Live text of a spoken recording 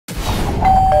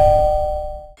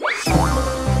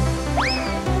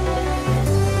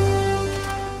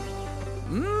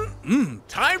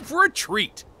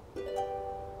treat.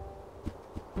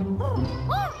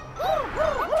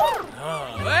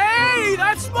 Hey,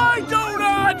 that's my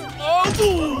donut!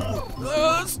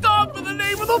 Stop in the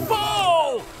name of the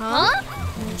ball! Huh?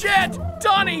 Jet,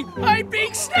 Donnie, I'm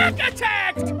being snack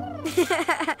attacked!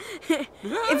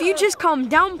 If you just calm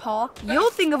down, Paul,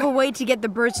 you'll think of a way to get the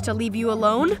birds to leave you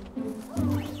alone.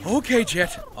 Okay,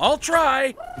 Jet, I'll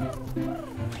try.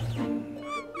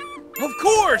 Of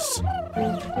course!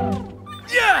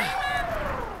 Yeah!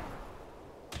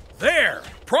 There,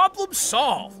 problem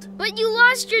solved. But you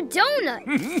lost your donut.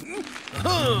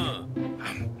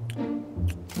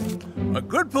 A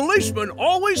good policeman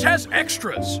always has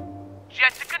extras.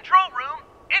 Jet to control room.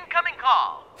 Incoming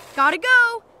call. Gotta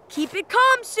go. Keep it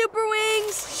calm,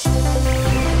 Superwings.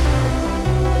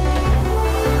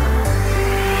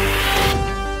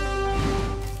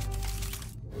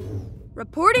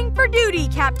 Reporting for duty,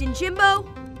 Captain Jimbo.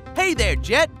 Hey there,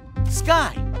 Jet.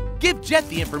 Sky, give Jet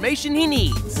the information he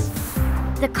needs.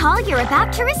 The call you're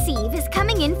about to receive is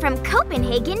coming in from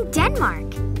Copenhagen,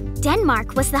 Denmark.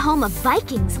 Denmark was the home of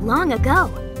Vikings long ago.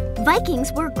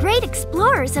 Vikings were great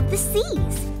explorers of the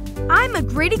seas. I'm a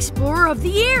great explorer of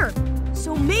the air,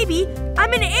 so maybe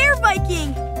I'm an air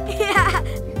Viking.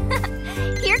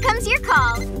 Here comes your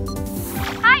call.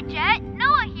 Hi, Jet.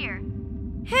 Noah here.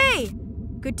 Hey,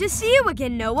 good to see you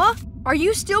again, Noah. Are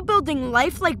you still building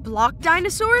lifelike block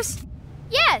dinosaurs?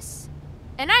 Yes,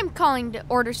 and I'm calling to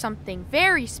order something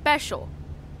very special.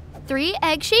 3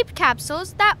 egg-shaped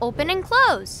capsules that open and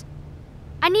close.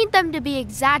 I need them to be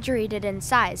exaggerated in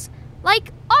size,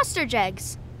 like ostrich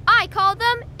eggs. I call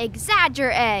them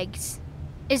exagger eggs.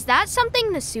 Is that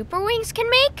something the Superwings can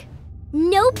make?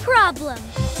 No problem.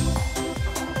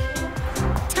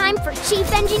 Time for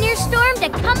Chief Engineer Storm to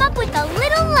come up with a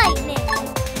little lightning.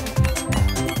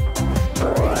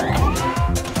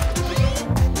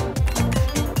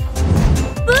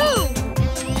 Boom!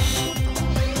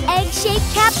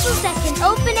 Egg-shaped capsules that can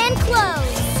open and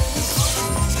close.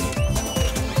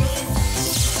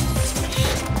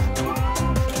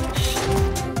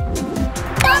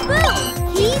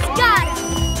 Boom! He's got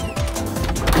him!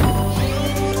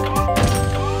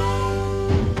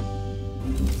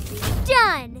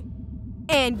 Done!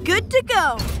 And good to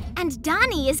go. And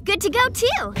Donnie is good to go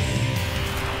too.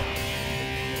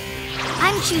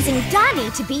 I'm choosing Donnie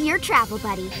to be your travel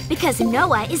buddy because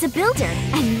Noah is a builder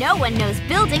and no one knows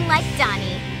building like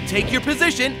Donnie. Take your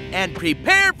position and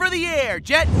prepare for the air,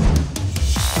 Jet.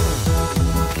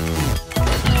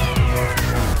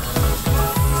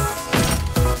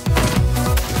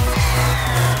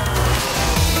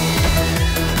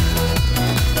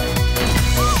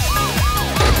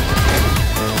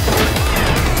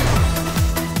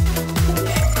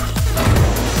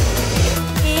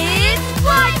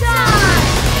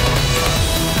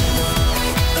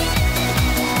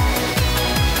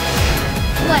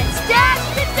 Let's dash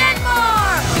to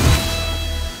Denmark!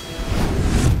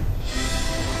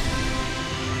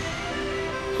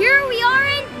 Here we are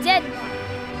in Denmark.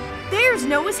 There's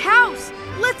Noah's house.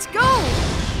 Let's go.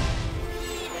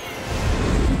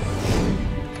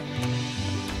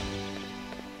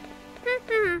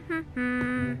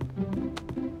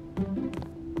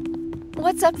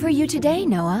 What's up for you today,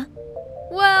 Noah?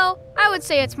 Well, I would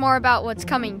say it's more about what's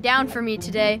coming down for me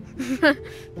today.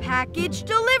 Package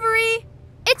delivery.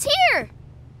 It's here!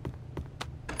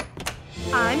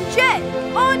 I'm Jet,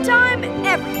 on time,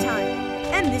 every time.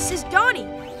 And this is Donnie,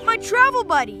 my travel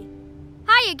buddy.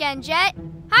 Hi again, Jet.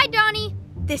 Hi, Donnie.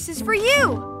 This is for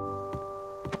you.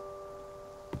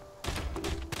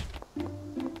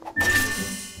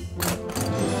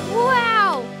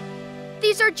 Wow!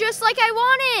 These are just like I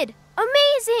wanted.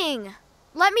 Amazing!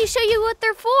 Let me show you what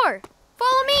they're for.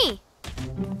 Follow me.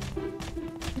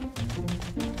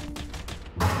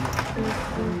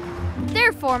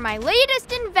 They're for my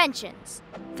latest inventions.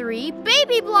 3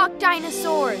 baby block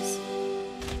dinosaurs.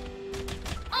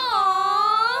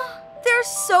 Aww! They're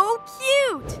so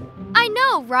cute. I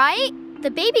know, right?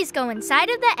 The babies go inside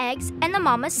of the eggs and the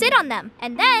mamas sit on them,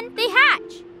 and then they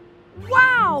hatch.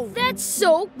 Wow! That's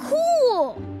so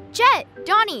cool. Jet,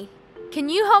 Donnie, can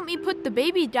you help me put the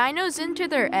baby dinos into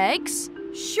their eggs?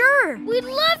 Sure. We'd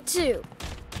love to.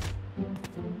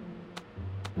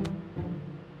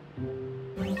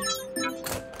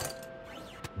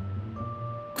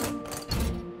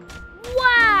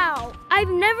 Wow! I've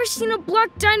never seen a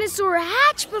block dinosaur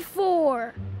hatch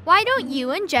before. Why don't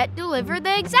you and Jet deliver the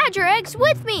exagger eggs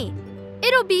with me?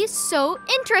 It'll be so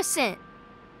interesting.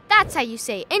 That's how you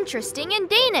say interesting in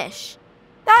Danish.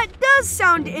 That does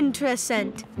sound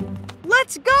interesting.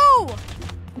 Let's go!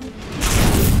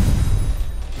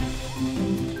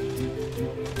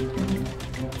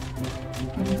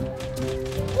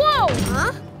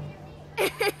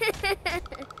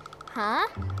 Huh?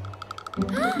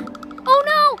 Oh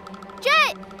no!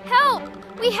 Jet, help!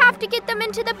 We have to get them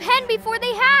into the pen before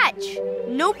they hatch.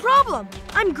 No problem.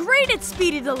 I'm great at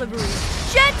speedy delivery.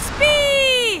 Jet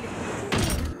speed!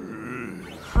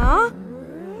 Huh?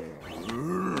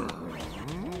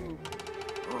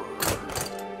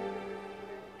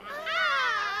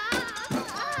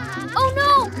 Oh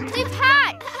no! They've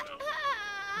hatched!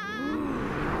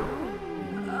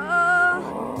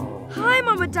 Hi,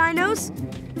 Mama Dinos.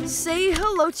 Say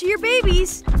hello to your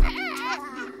babies.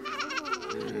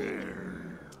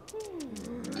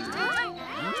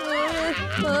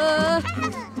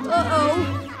 Uh-oh.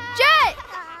 Jet!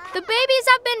 The babies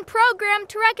have been programmed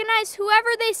to recognize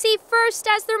whoever they see first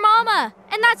as their mama.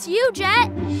 And that's you,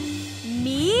 Jet.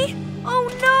 Me? Oh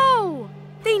no!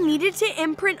 They needed to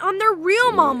imprint on their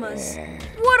real mamas.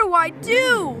 What do I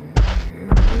do?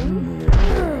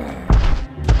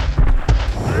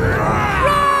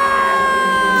 Run!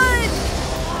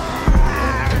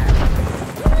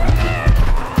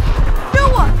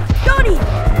 Noah! Donnie!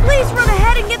 Please run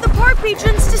ahead and get the park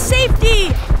patrons to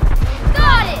safety!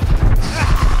 Got it!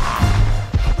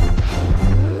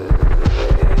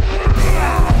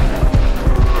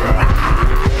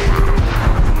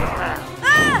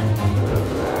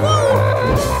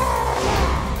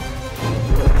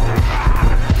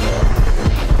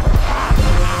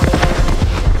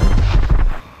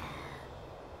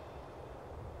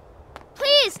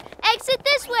 Please, exit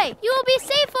this way. You will be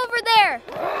safe over there.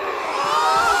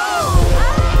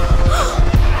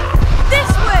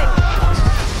 This way!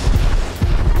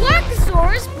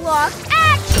 Blockosaurus block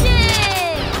action!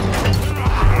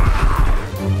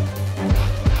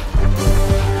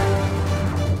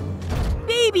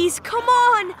 Babies, come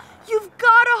on! You've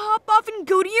got to hop off and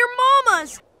go to your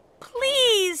mamas!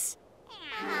 Please!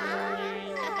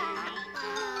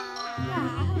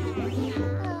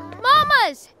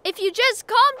 Mamas, if you just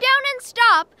calm down and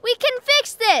stop, we can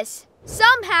fix this.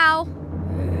 Somehow.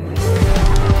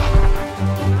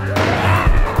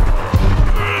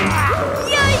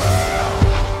 Yikes!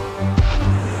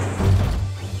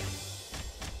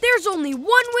 There's only one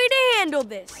way to handle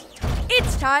this.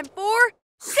 It's time for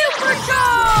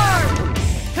Supercharge!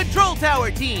 Control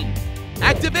Tower Team,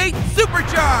 activate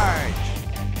Supercharge!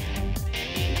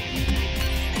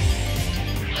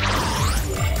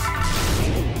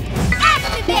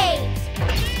 Activate!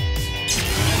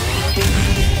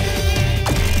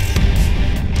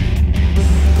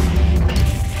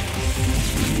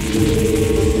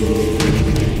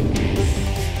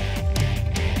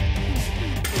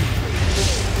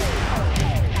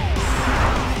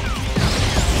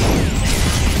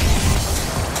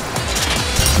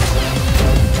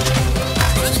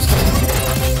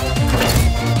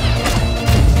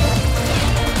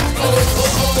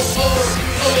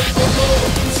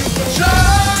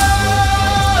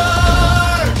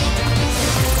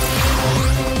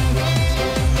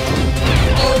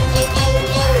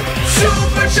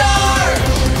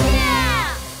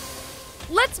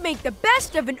 Let's make the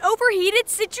best of an overheated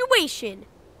situation.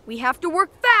 We have to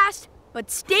work fast, but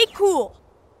stay cool.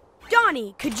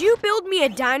 Donnie, could you build me a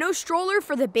dino stroller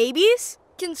for the babies?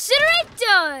 Consider it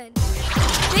done!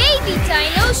 Baby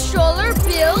Dino Stroller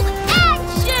Build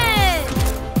Action!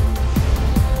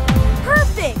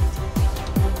 Perfect!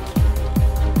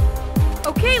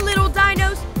 Okay, little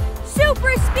dinos,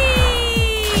 super speed!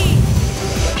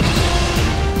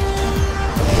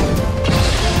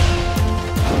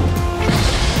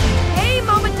 Hey,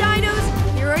 Mama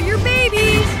Dinos, here are your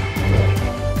babies!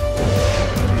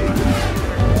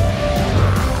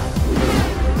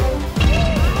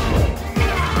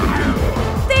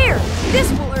 There! This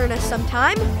will earn us some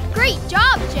time. Great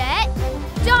job, Jet.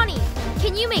 Donnie,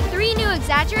 can you make 3 new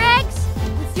Exagger eggs?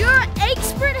 With your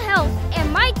expert help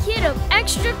and my kit of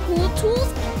extra cool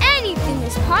tools, anything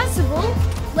is possible.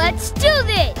 Let's do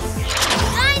this!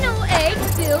 Dino Egg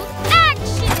Build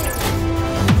Action!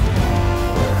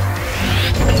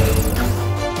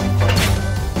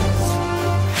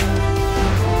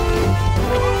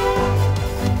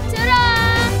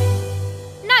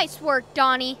 Ta-da! Nice work,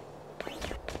 Donnie.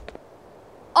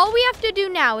 All we have to do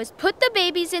now is put the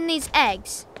babies in these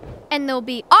eggs, and they'll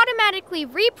be automatically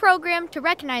reprogrammed to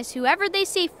recognize whoever they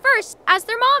see first as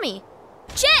their mommy.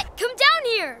 Jet, come down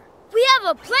here! We have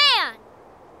a plan!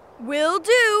 Will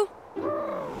do.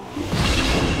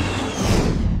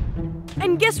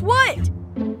 And guess what?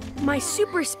 My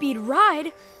super speed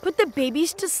ride put the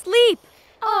babies to sleep.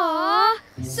 Aww,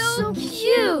 so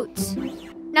cute.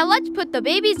 Now let's put the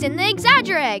babies in the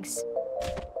Exagger eggs.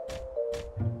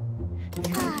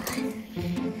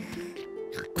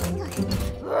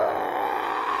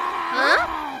 Huh?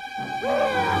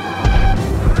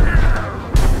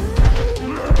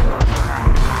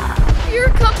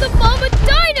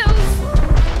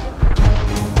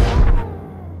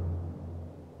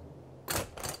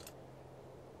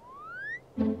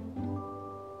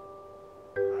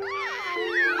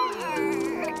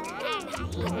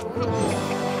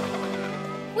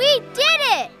 We did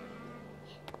it!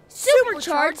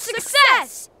 Supercharged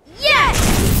success! Yes!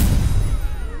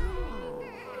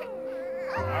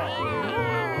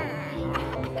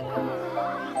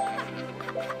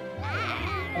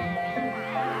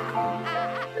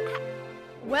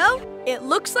 Well, it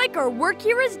looks like our work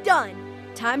here is done.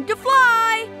 Time to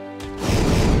fly!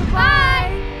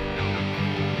 Bye!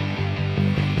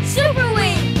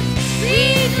 Superwings,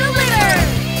 re-deliver!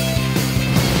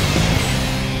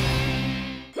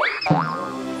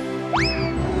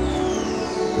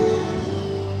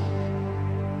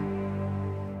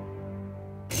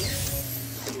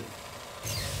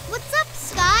 What's up,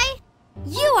 Sky?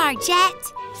 You are Jet.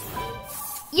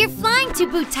 You're flying to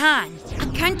Bhutan, a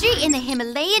country in the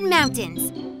Himalayan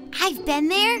mountains. I've been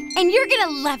there, and you're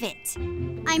gonna love it.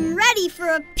 I'm ready for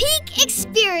a peak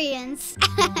experience.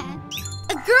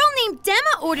 A girl named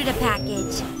Dema ordered a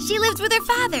package. She lives with her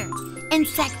father in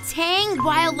Saktang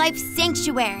Wildlife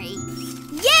Sanctuary.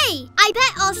 Yay! I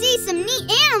bet I'll see some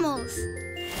neat animals.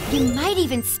 You might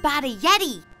even spot a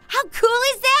Yeti. How cool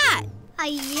is that?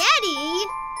 A Yeti?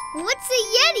 What's a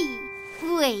Yeti?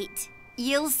 Wait,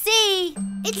 you'll see.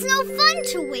 It's no fun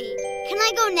to wait. Can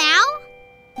I go now?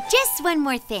 Just one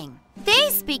more thing. They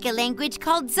speak a language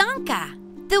called Dzongkha.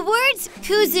 The words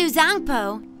Kuzu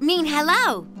Zangpo mean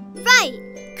hello. Right.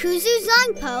 Kuzu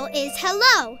Zangpo is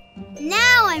hello.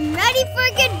 Now I'm ready for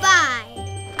goodbye.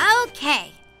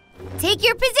 Okay. Take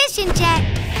your position, Jet.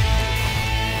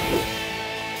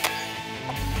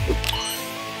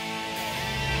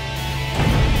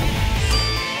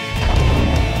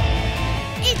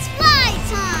 It's fly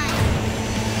time!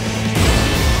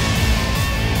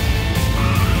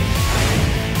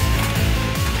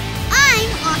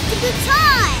 I'm off to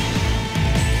Bhutan!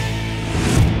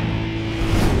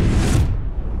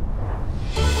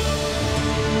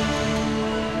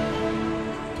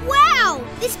 Wow!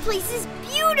 This place is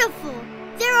beautiful!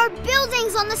 There are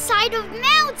buildings on the side of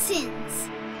mountains!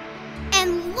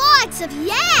 And lots of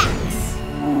yaks!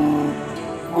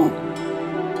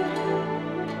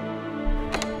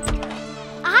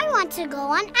 I want to go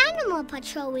on Animal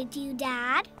Patrol with you,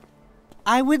 Dad.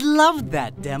 I would love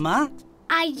that, Dema.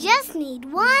 I just need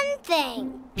one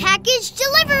thing. Package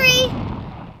delivery!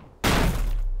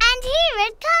 And here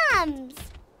it comes!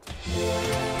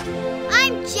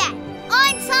 I'm Jet.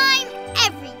 On time,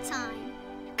 every time.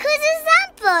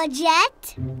 Kuzuzangpo,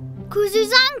 Jet.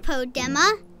 Kuzuzangpo,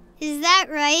 Dema. Is that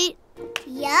right?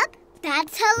 Yup,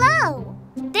 that's hello.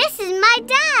 This is my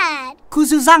dad.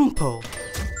 Kuzuzangpo.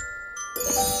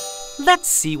 Let's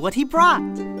see what he brought.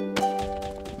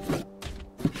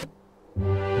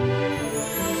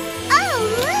 Oh,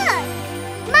 look!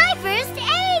 My first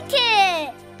aid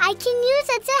kit! I can use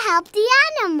it to help the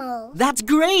animal. That's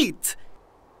great!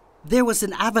 There was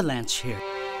an avalanche here.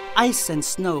 Ice and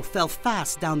snow fell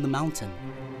fast down the mountain.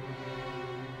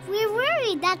 We're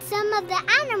worried that some of the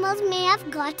animals may have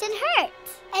gotten hurt,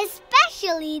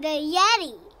 especially the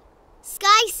Yeti.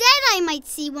 Sky said I might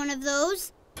see one of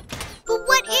those. But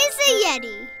what is a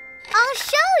Yeti? I'll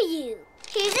show you.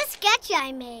 Here's a sketch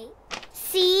I made.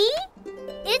 See?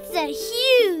 It's a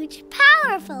huge,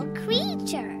 powerful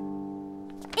creature.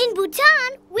 In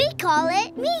Bhutan, we call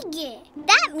it Mige.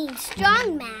 That means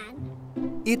strong man.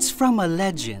 It's from a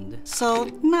legend, so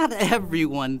not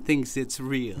everyone thinks it's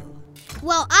real.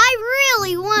 Well, I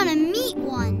really want to meet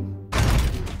one.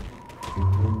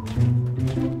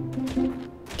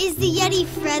 Is the Yeti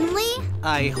friendly?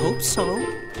 I hope so.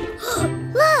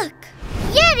 Look!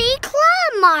 Yeti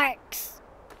claw marks!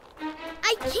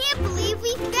 I can't believe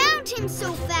we found him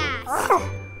so fast!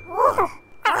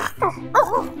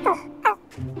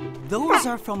 Those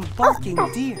are from barking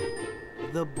deer.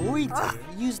 The boy deer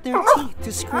use their teeth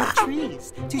to scrape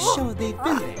trees to show they've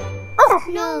been there.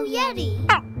 No Yeti.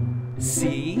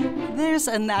 See? There's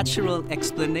a natural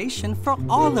explanation for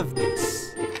all of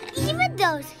this. Even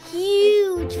those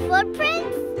huge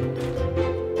footprints?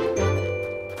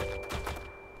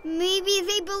 Maybe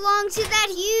they belong to that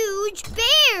huge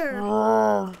bear.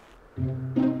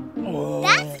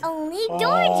 That's only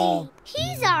Dorji.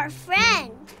 He's our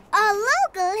friend. A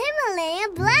local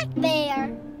Himalayan black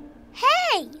bear.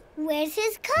 Hey, where's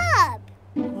his cub?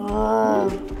 Oh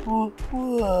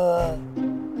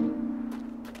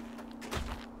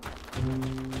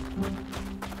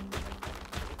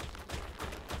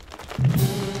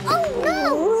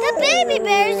no! The baby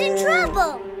bear is in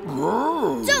trouble!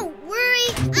 Don't worry,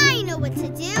 I know what to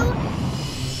do.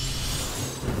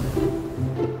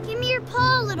 Give me your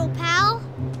paw, little pal.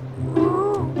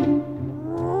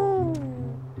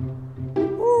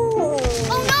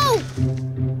 Oh no!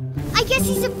 I guess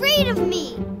he's afraid of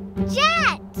me.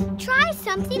 Jet, try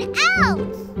try something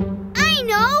else. I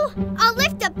know! I'll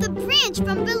lift up the branch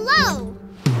from below.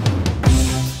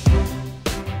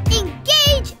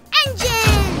 Engage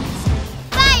engines!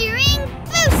 Firing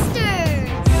boosters!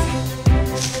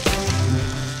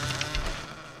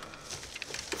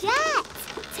 Jet,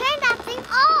 turn that thing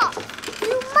off.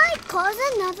 You might cause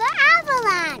another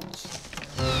avalanche.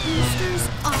 Boosters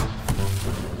off.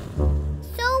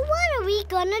 So what are we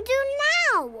gonna do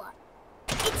now?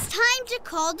 It's time to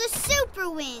call the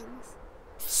Superwings.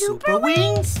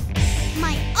 Superwings?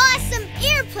 My awesome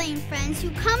airplane friends who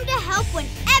come to help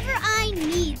whenever I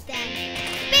need them.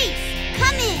 Base,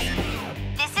 come in.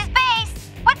 This is Base.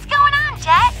 What's going on,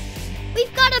 Jet?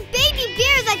 We've got a baby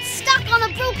bear that's stuck on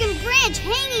a broken branch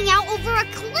hanging out over a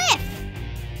cliff.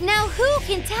 Now who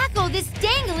can tackle this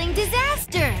dangling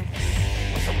disaster?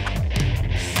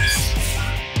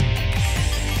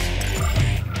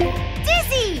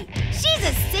 Dizzy! She's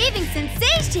a saving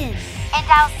sensation! And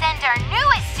I'll send our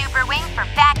newest Superwing for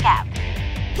backup.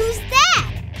 Who's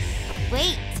that?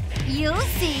 Wait, you'll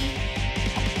see.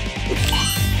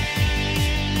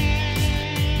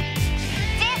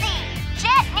 Dizzy,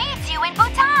 Jet needs you in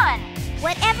Bhutan.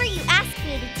 Whatever you ask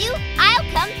me to do, I'll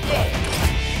come through.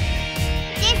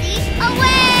 Dizzy,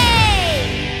 away!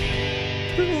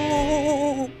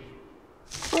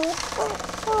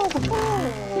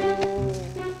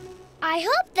 I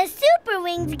hope the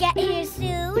Superwings get here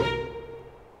soon.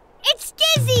 It's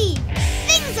Dizzy!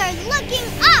 Things are looking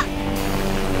up!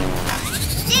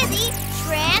 Dizzy,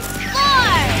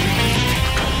 transform!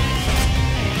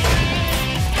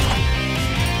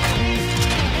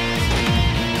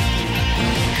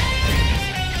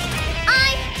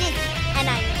 I'm Dizzy, and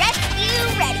I'm rescue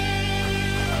ready.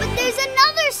 But there's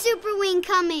another Superwing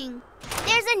coming.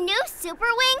 There's a new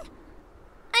Superwing?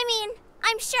 I mean,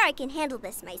 I'm sure I can handle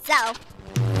this myself.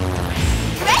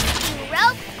 Rescue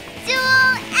rope,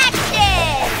 dual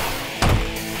action!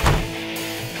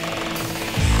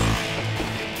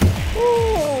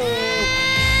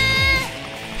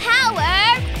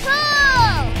 Power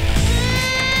pull!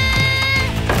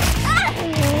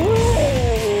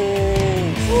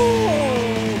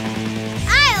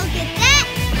 I'll get that!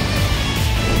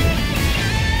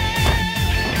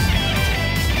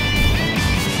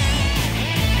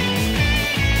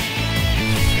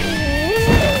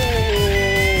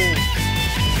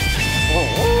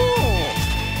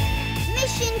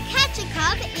 Mission Catch a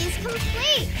Cub is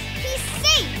complete. He's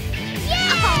safe.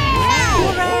 Yeah!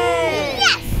 Hooray!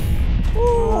 Yes!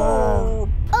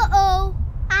 Uh-oh.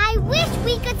 I wish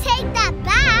we could take that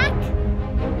back.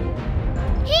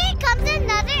 Here comes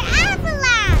another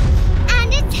avalanche.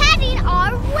 And it's heading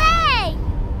our way.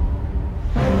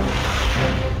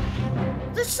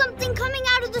 There's something coming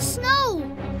out of the snow.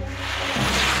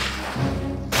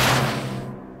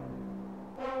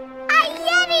 A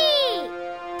Yeti!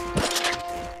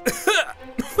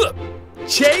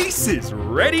 Chase is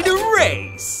ready to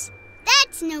race.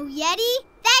 That's no Yeti.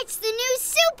 That's the new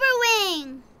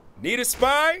Superwing. Need a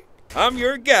spy? I'm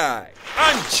your guy.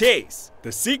 I'm Chase,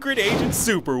 the secret agent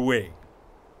Superwing.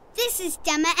 This is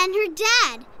Dema and her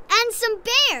dad, and some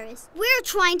bears. We're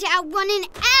trying to outrun an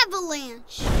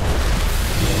avalanche.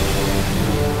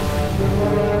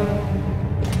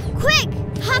 Quick,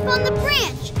 hop on the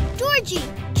branch. Georgie,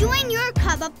 join your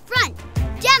cub up front.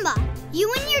 Dema,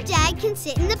 you and your dad can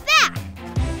sit in the back.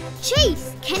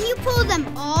 Chase, can you pull them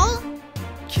all?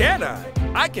 Can I?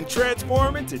 I can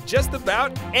transform into just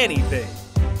about anything.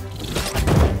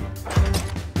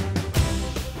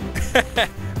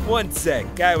 One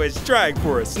sec, I was trying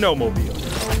for a snowmobile.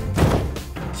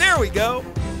 There we go.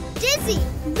 Dizzy,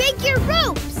 rig your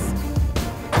ropes.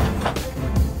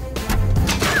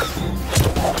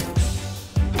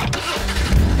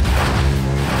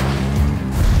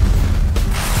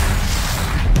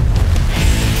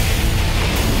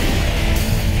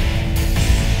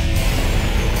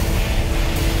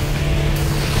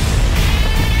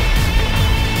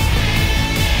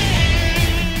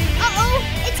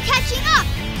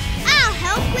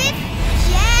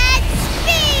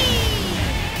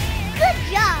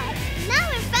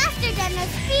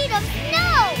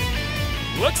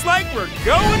 Looks like we're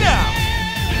going out.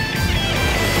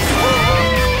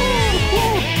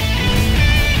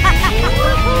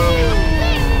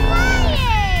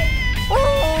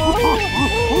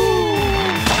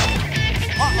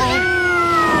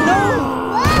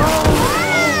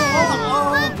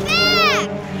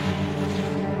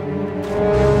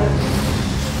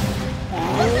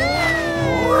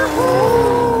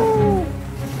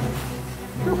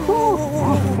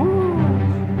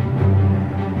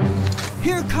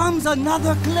 Here comes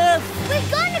another cliff. We're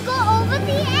gonna go over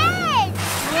the edge.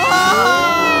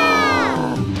 Ah!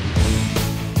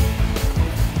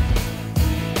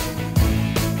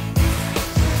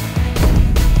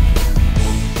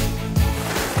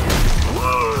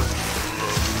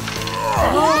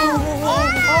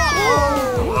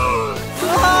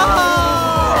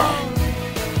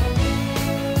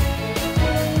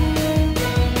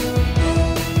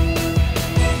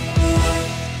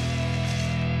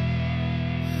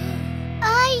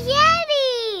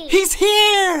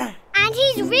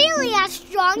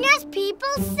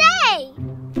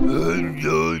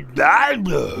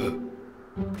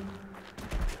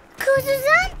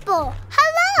 Kuzusanpo,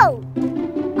 hello!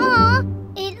 Aw,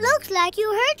 it looks like you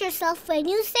hurt yourself when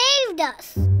you saved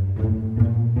us.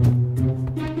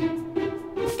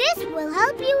 This will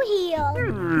help you heal.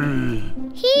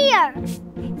 Here.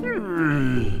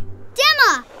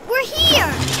 Gemma, we're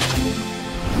here!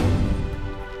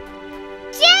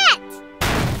 Jet!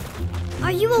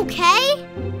 Are you okay?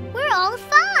 We're all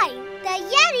fine. The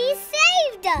Yeti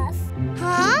saved us.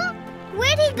 Huh?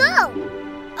 Where'd he go?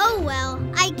 Oh well,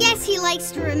 I guess he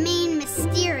likes to remain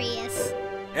mysterious.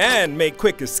 And make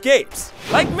quick escapes,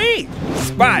 like me,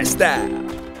 spy style.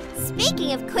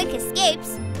 Speaking of quick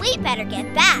escapes, we better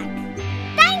get back.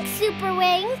 Thanks,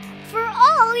 Superwing, for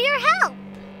all your help.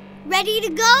 Ready to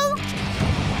go?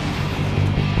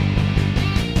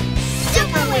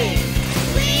 Superwing,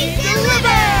 we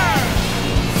deliver!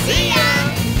 See ya!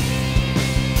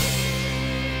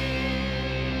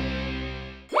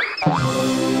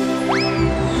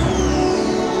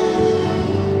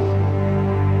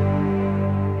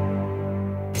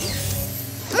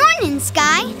 Morning,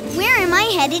 Sky. Where am I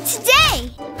headed today?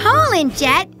 Poland,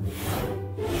 Jet.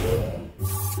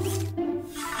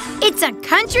 It's a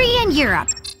country in Europe.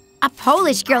 A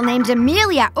Polish girl named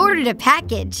Amelia ordered a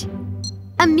package.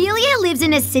 Amelia lives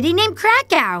in a city named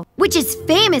Krakow, which is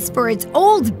famous for its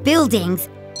old buildings,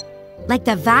 like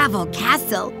the Wawel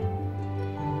Castle.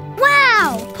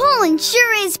 Wow, Poland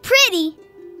sure is pretty.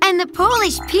 And the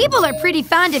Polish people are pretty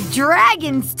fond of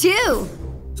dragons, too.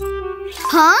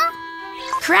 Huh?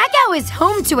 Krakow is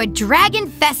home to a dragon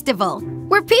festival,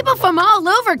 where people from all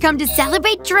over come to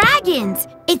celebrate dragons.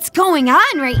 It's going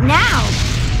on right now.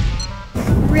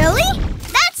 Really?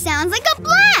 That sounds like a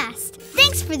blast.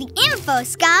 Thanks for the info,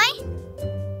 Sky.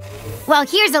 Well,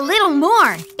 here's a little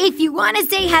more. If you want to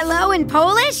say hello in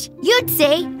Polish, you'd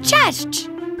say cześć.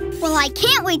 Well, I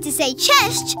can't wait to say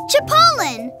cześć to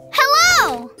Poland.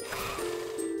 Hello!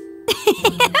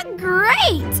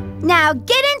 Great! Now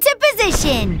get into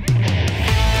position.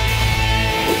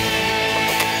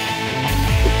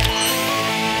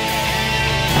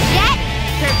 Jet,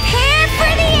 prepare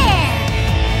for the air.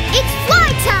 It's fly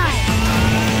time!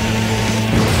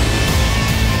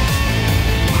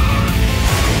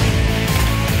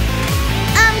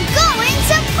 I'm going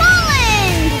to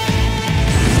Poland!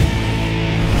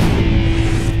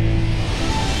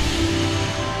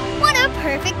 What a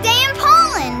perfect day in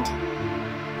Poland!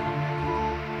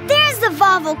 There's the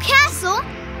Wawel Castle.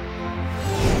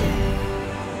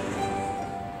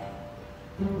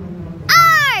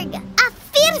 Arg! A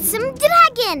fearsome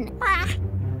dragon!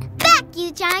 Back,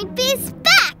 you giant beast,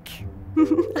 back!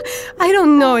 I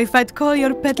don't know if I'd call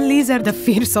your pet lizard a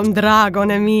fearsome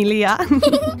dragon, Amelia.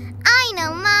 I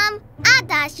know, Mom.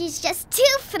 Adash is just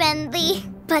too friendly.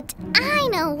 But I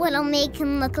know what'll make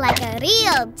him look like a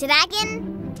real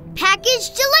dragon.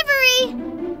 Package delivery!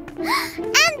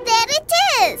 And there it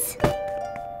is!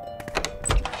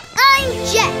 I'm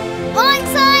Jet. On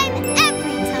time,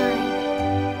 every time.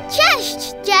 Cześć,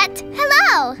 Jet.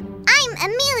 Hello. I'm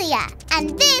Amelia,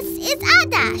 and this is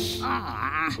Adash.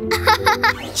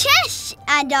 Cześć,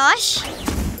 Adash.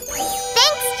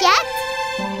 Thanks, Jet.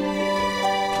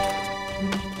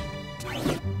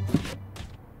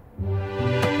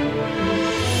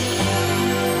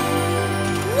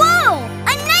 Whoa!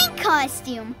 A night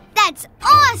costume. That's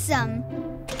awesome.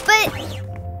 But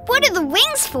what are the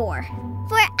wings for?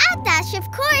 For Adash, of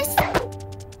course.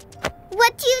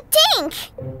 What do you think?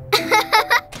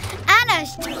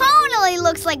 Adash totally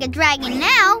looks like a dragon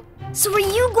now. So are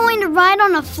you going to ride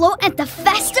on a float at the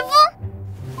festival?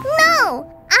 No,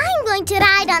 I'm going to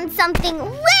ride on something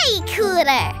way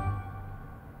cooler.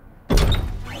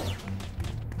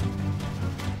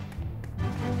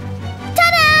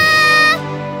 Ta-da!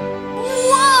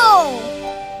 Whoa!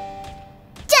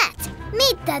 Jet,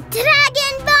 meet the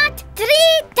Dragon Bot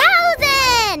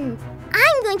 3000!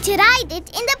 I'm going to ride it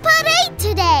in the parade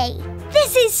today.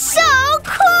 This is so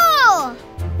cool!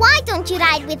 Why don't you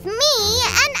ride with me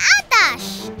and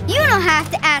Adash? You don't have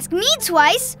to ask me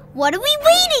twice. What are we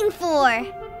waiting for?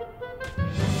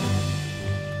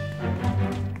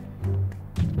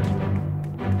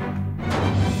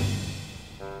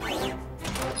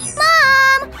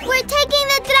 Mom! We're taking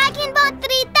the Dragon Bot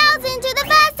 3000 to the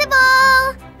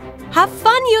festival! Have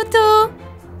fun, you two!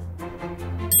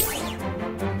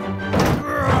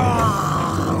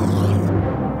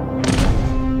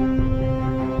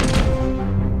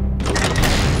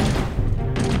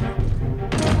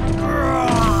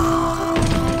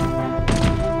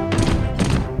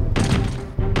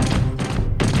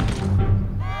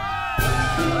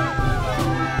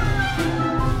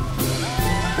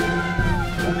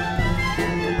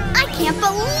 can't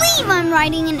believe I'm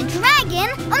riding in a dragon.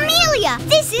 Amelia,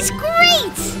 this is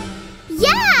great!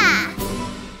 Yeah!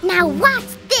 Now watch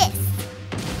this.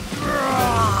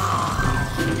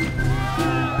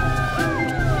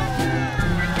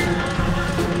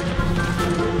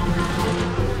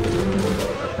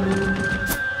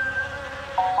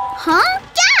 Huh?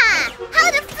 Yeah!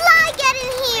 How did Fly get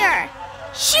in here?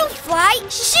 Shoot, Fly!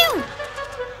 Shoot!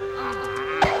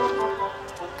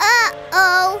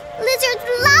 Uh-oh! Lizards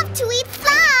love to eat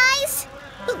flies!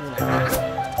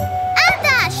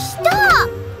 Adash, stop!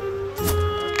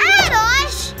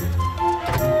 Adash!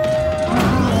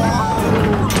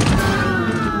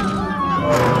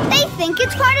 They think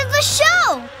it's part of the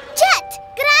show! Jet,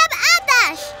 grab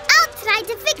Adash! I'll try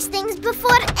to fix things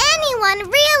before anyone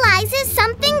realizes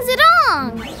something's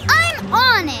wrong! I'm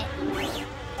on it!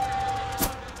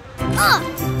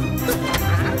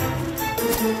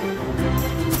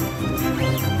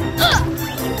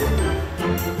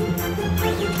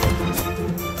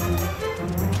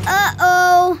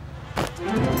 Uh-oh.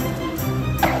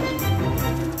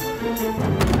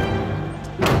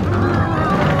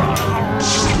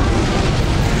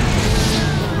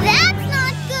 That's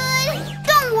not good.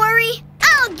 Don't worry.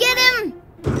 I'll get him.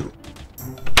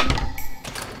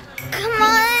 Come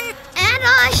on,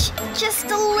 Adash. Just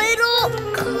a little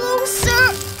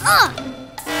closer. Uh-oh.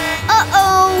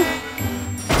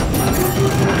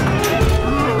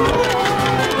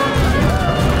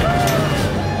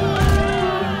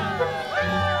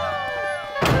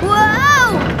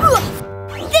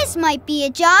 This might be a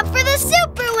job for the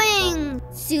Superwings!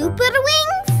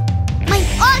 Superwings? My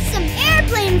awesome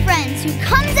airplane friends who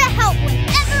come to help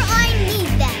whenever I need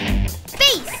them.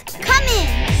 Base, come in!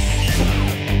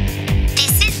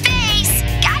 This is Base.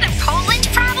 Got a Poland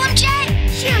problem, Jet?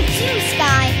 Sure do,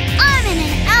 Sky. I'm in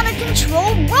an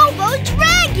out-of-control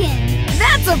robo-dragon!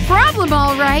 That's a problem,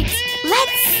 all right.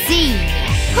 Let's see.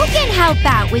 Who can help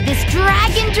out with this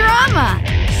dragon drama?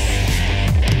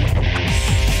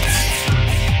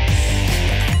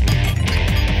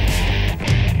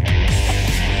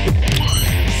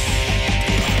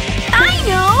 I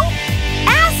know!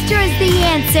 Astra's the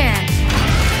answer!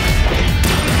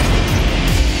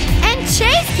 And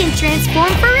Chase can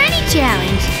transform for any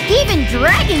challenge, even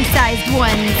dragon-sized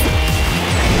ones.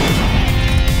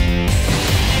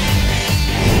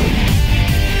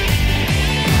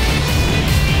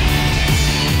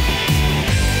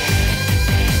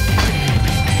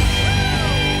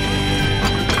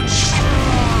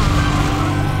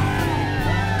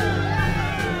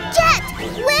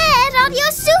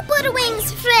 Your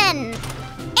Superwings friend!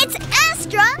 It's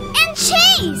Astra and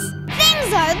Chase!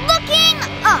 Things are looking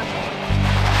up!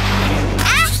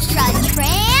 Astra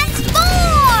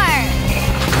transform!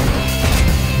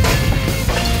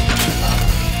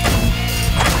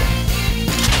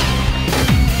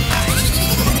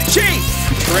 Chase,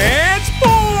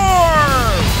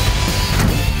 transform!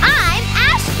 I'm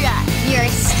Astra, your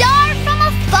star from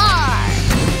afar!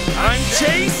 I'm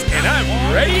Chase, and I'm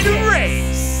ready to race!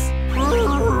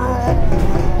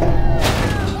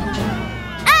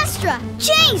 Astra!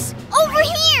 Chase! Over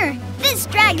here! This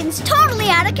dragon's totally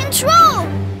out of control!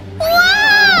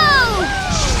 Whoa!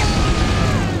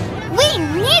 We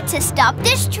need to stop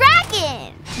this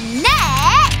dragon!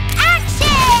 Net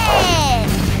action!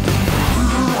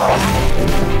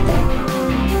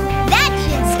 That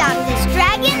should stop this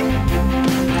dragon!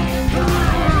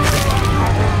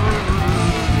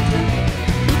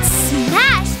 It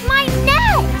smashed my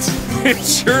net! It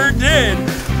sure did!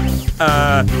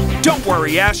 Don't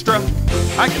worry, Astra.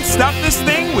 I can stop this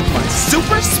thing with my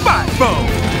Super Spy Foam!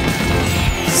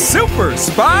 Super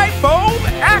Spy Foam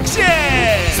action!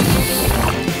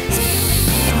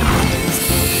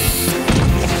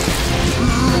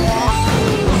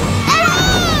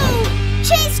 Oh!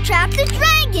 Chase trapped the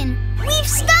dragon! We've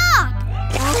stopped!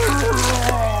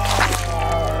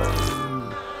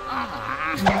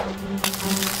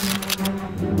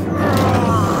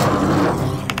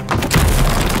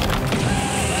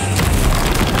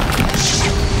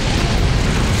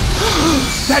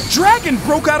 That dragon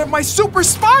broke out of my Super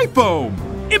Spy Foam!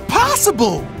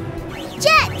 Impossible!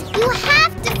 Jet, you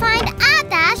have to find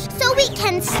Adash so we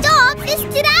can stop this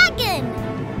dragon!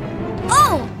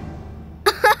 Oh!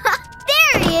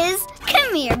 There he is!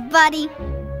 Come here, buddy.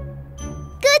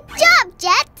 Good job,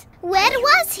 Jet! Where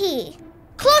was he?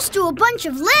 Close to a bunch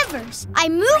of levers. I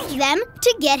moved them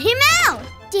to get him out.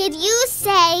 Did you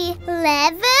say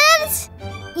levers?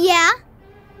 Yeah.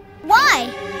 Why?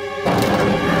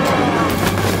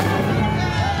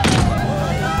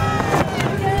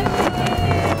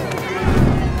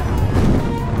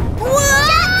 Whoa!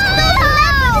 Jet, those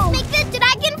levers make the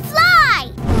dragon fly!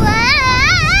 Wow!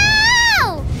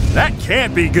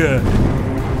 can't be good.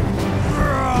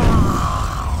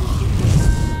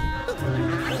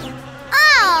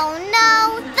 Oh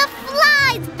no, the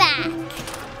fly's back.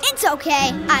 It's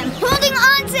okay. I'm holding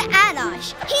on to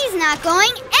Anosh. He's not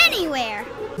going anywhere.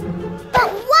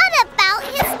 But what about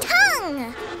his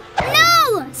tongue?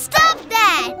 No! Stop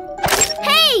that!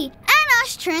 Hey!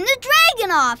 Anosh turned the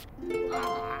dragon off.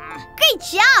 Great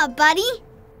job, buddy.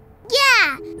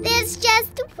 Yeah, there's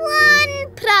just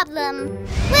one problem.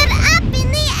 We're up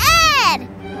in the air.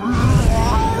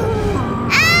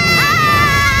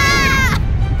 Ah!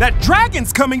 That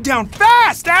dragon's coming down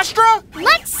fast, Astra!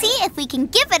 Let's see if we can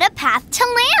give it a path to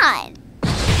land.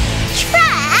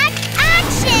 Track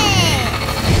action!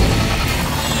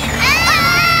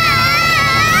 Ah!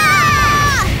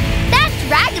 That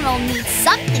dragon will need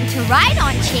something to ride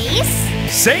on, Chase.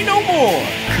 Say no more.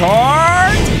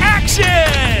 Cards action!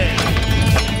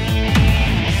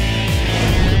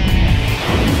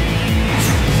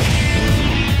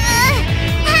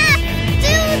 Have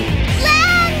to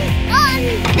land on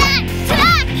that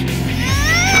track!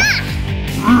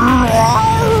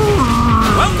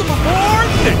 Welcome aboard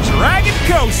the Dragon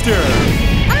Coaster!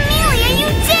 Amelia, you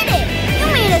did it! You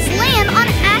made us land on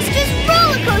Astra's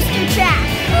roller coaster track!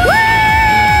 Woo!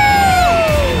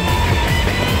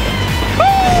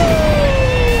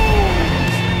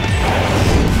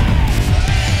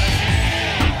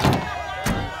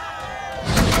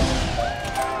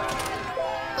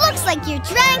 Looks like your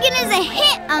dragon is a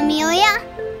hit, Amelia.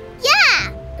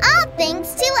 Yeah, all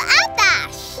thanks to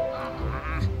Atash.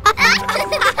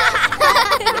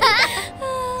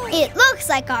 It looks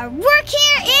like our work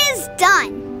here is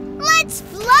done. Let's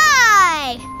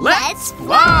fly! Let's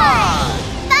fly!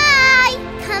 Bye!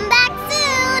 Come back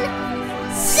soon!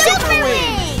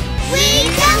 Superwing! We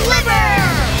deliver!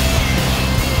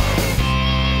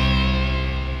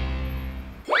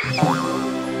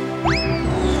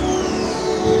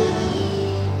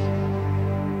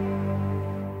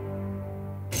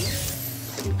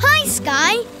 Hi,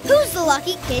 Sky. Who's the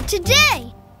lucky kid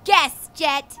today? Guess,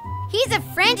 Jet. He's a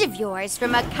friend of yours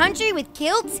from a country with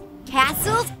kilts,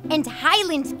 castles, and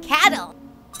Highland cattle.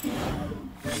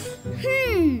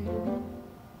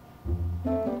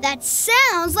 That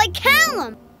sounds like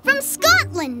Callum from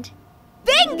Scotland.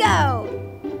 Bingo!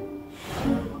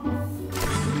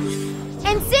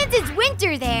 And since it's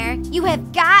winter there, you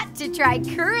have got to try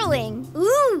curling.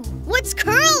 Ooh, what's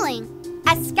curling?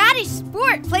 A Scottish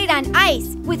sport played on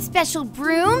ice with special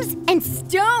brooms and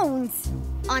stones.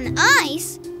 On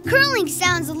ice? Curling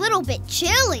sounds a little bit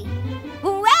chilly.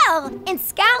 Well, in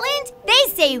Scotland, they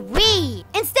say wee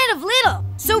instead of little.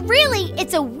 So really,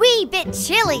 it's a wee bit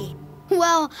chilly.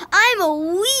 Well, I'm a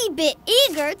wee bit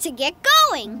eager to get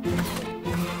going.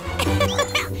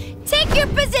 Take your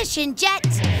position, Jet.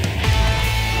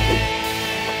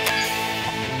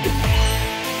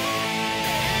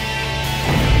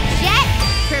 Jet,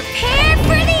 prepare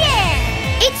for the air.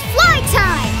 It's fly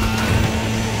time.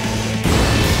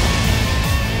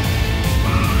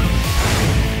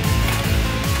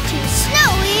 To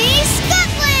snowy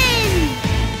Scotland.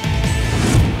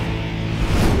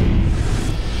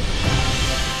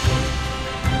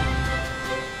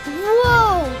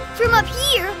 Whoa! From up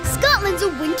here, Scotland's a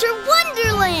winter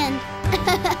wonderland.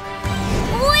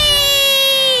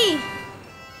 Whee!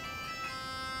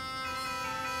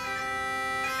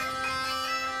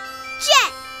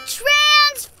 Jet,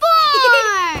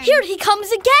 transform! Here he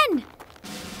comes again!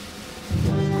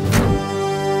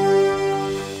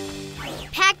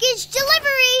 Package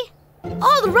delivery!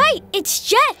 All right, it's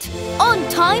Jet. On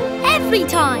time, every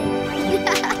time.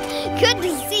 Good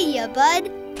to see you,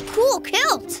 bud. Cool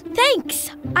kilt.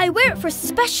 Thanks. I wear it for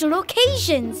special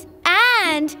occasions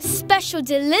and special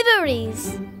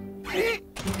deliveries.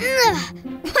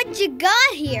 What you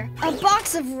got here? A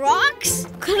box of rocks?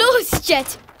 Close,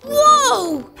 Jet.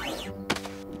 Whoa!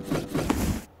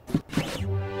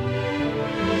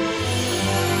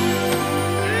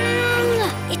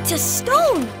 It's a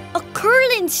stone, a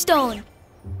curling stone.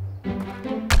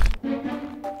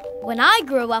 When I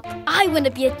grow up, I want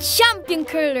to be a champion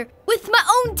curler with my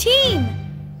own team.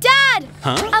 Dad,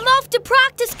 I'm off to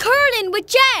practice curling with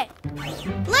Jet.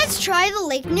 Let's try the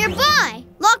lake nearby,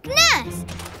 Loch Ness.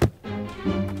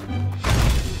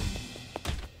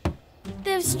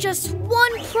 There's just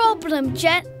one problem,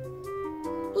 Jet.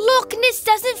 Loch Ness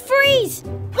doesn't freeze.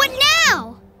 What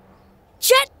now?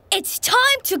 Jet, it's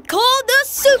time to call the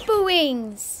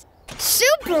Superwings.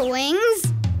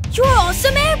 Superwings? Your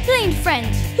awesome airplane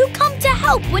friends who come to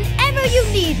help whenever you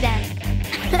need them.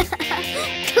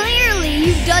 Clearly,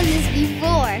 you've done this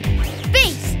before.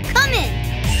 Space, come in.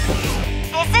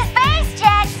 This is Space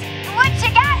Jet. What you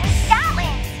got in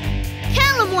Scotland?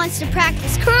 wants to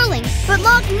practice curling, but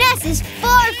Loch Ness is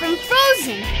far from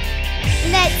frozen.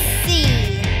 Let's see.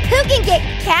 Who can get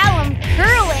Callum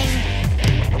curling?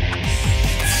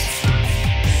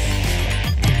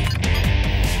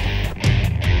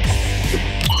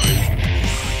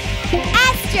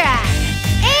 Astra!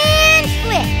 And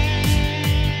flip!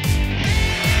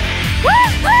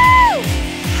 Woohoo!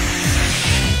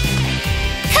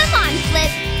 Come on,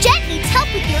 Flip. Jet needs help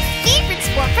with your favorite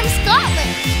sport from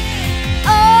Scotland. Oh,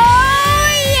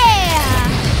 yeah!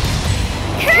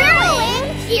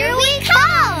 Curling, here we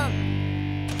come!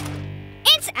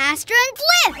 It's Astra and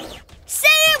Flip. Say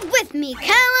it with me,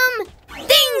 Callum.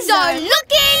 Things are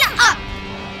looking up.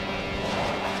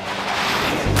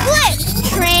 Flip,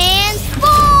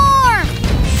 transform!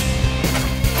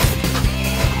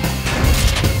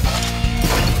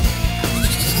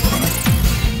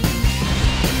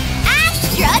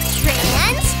 Astra,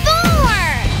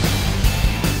 transform!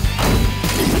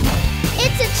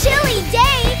 It's a chilly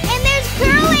day and there's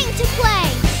curling to play.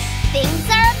 Things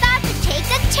are about to take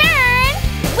a turn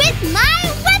with my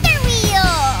weather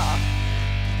wheel.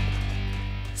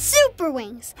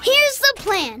 Superwings, here's the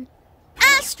plan.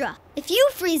 Astra, if you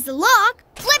freeze the lock,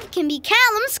 Flip can be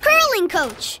Callum's curling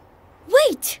coach.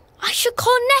 Wait, I should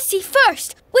call Nessie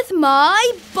first with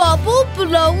my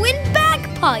bubble-blowing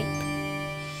bagpipe.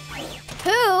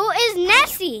 Who is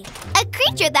Nessie? A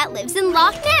creature that lives in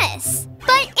Loch Ness.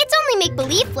 But it's only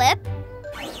make-believe, Flip.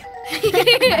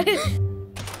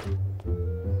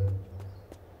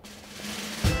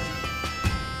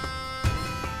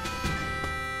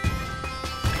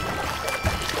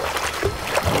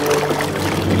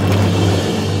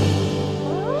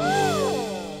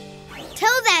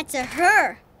 Tell that to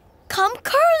her. Come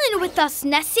curling with us,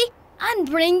 Nessie, and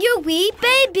bring your wee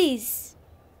babies.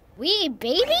 Wee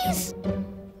babies?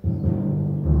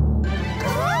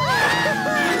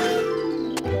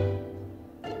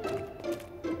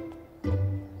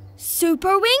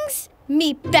 Superwings,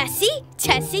 meet Bessie,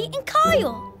 Tessie, and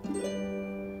Kyle.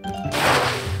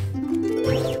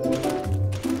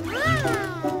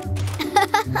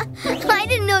 I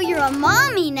didn't know you're a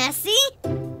mommy, Nessie.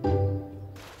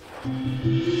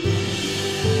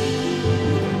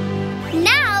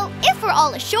 Now, if we're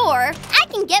all ashore, I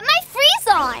can get my freeze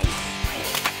on.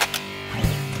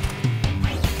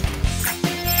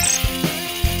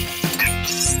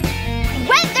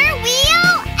 Weather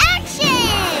wheel action!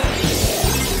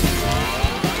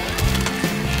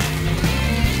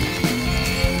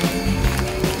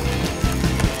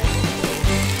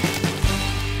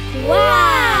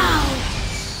 Wow!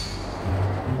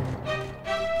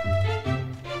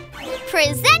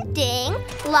 Presenting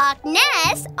Loch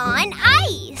Ness on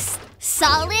ice.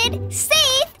 Solid,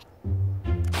 safe.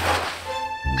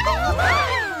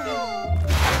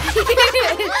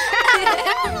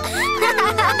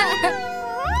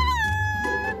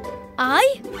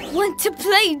 I want to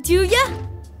play, do ya?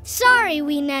 Sorry,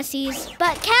 wee Nessies,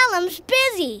 but Callum's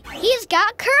busy. He's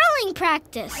got curling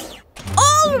practice.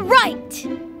 All right!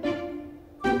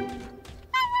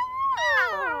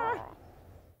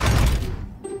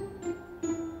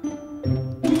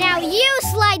 Now you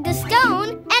slide the stone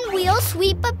and we'll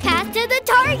sweep a path to the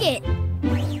target.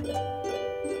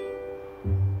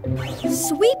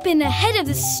 Sweeping ahead of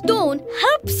the stone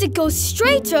helps it go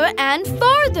straighter and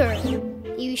farther.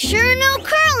 You sure know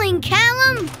curling,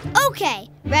 Callum. Okay,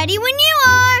 ready when you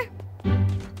are.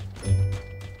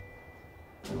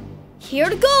 Here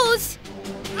it goes.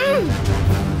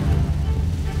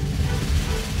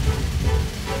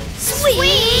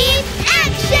 Sweep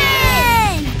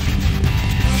action!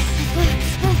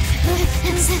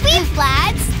 Sweep,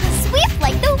 lads! Sweep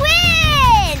like the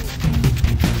wind!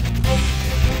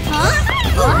 Huh?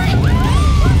 What?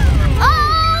 Oh!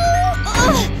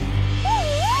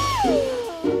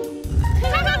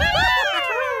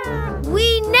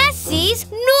 Wee Nessies,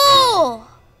 no!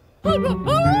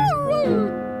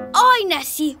 Aye,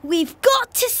 Nessie, we've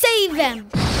got to save them.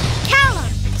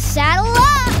 Callum, saddle up!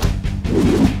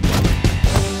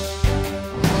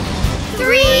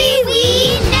 3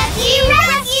 wee Nessie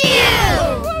rescue!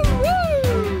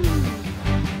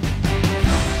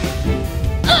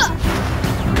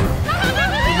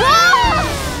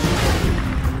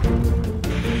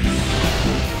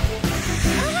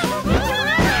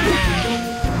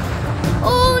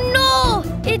 Oh no!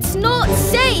 It's not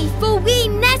safe for wee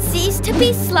Nessies to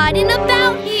be sliding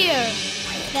about here.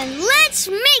 Then let's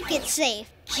make it safe.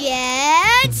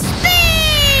 Jet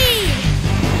speed!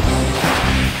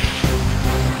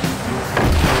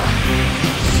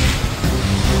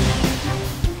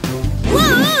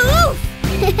 Whoa!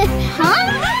 Huh?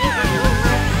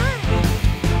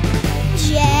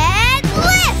 Jet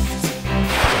lift!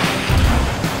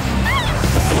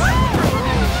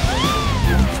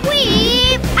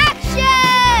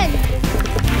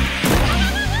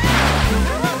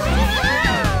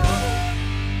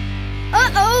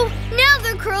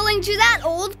 going to that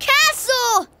old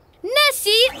castle!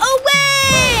 Nessie,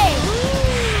 away!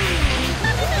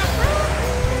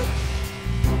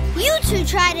 You two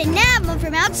try to nab them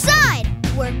from outside.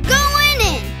 We're going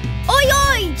in. Oi,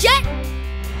 oi, Jet!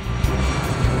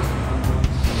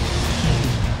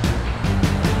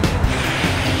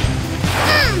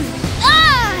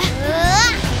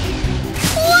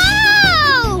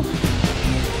 Whoa!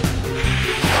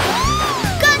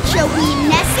 Gotcha, wee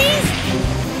Nessies!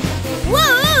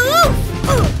 Whoa!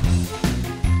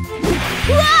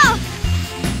 Whoa!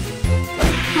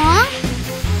 Huh?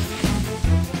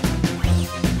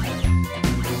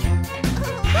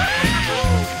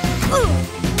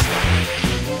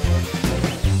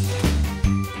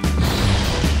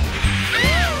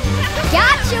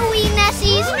 Gotcha, wee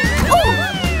Nessies!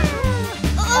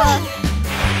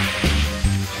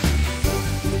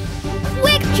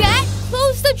 Quick, Jet!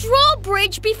 Close the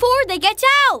drawbridge before they get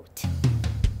out!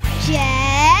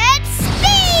 Jet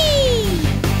speed!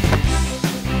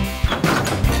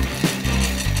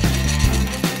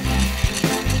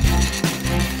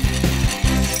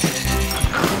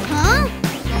 Huh?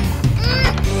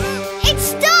 It's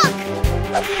stuck!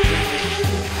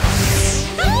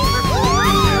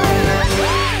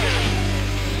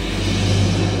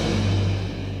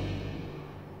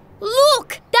 Look!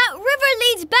 That river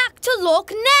leads back to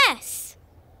Loch Ness!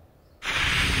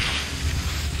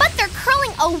 But they're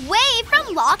curling away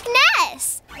from Loch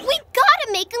Ness! We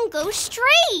gotta make them go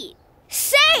straight!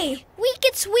 Say! We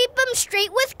could sweep them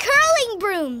straight with curling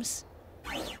brooms!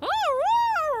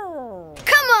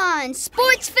 Come on,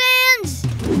 sports fans!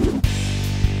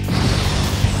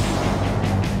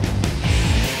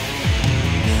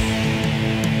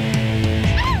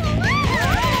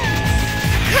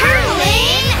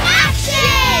 Curling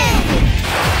action!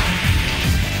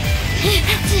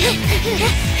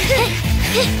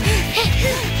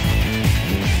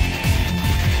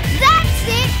 That's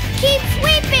it! Keep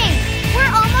sweeping!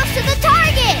 We're almost to the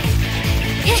target!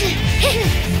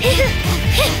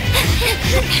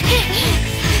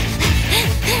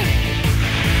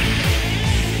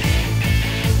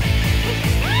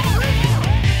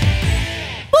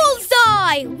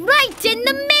 Bullseye! Right in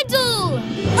the middle!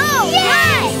 Oh,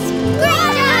 yes!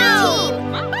 Great job!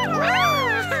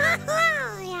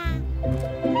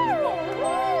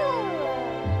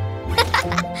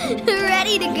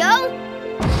 Ready to go?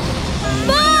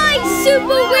 Bye,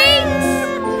 Superwings!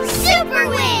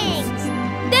 Superwings!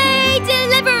 They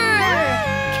deliver!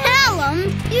 Callum,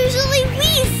 usually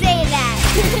we say that.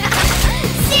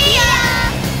 See ya!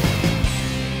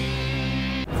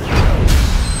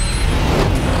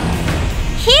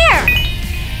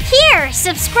 Here,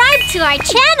 subscribe to our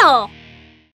channel.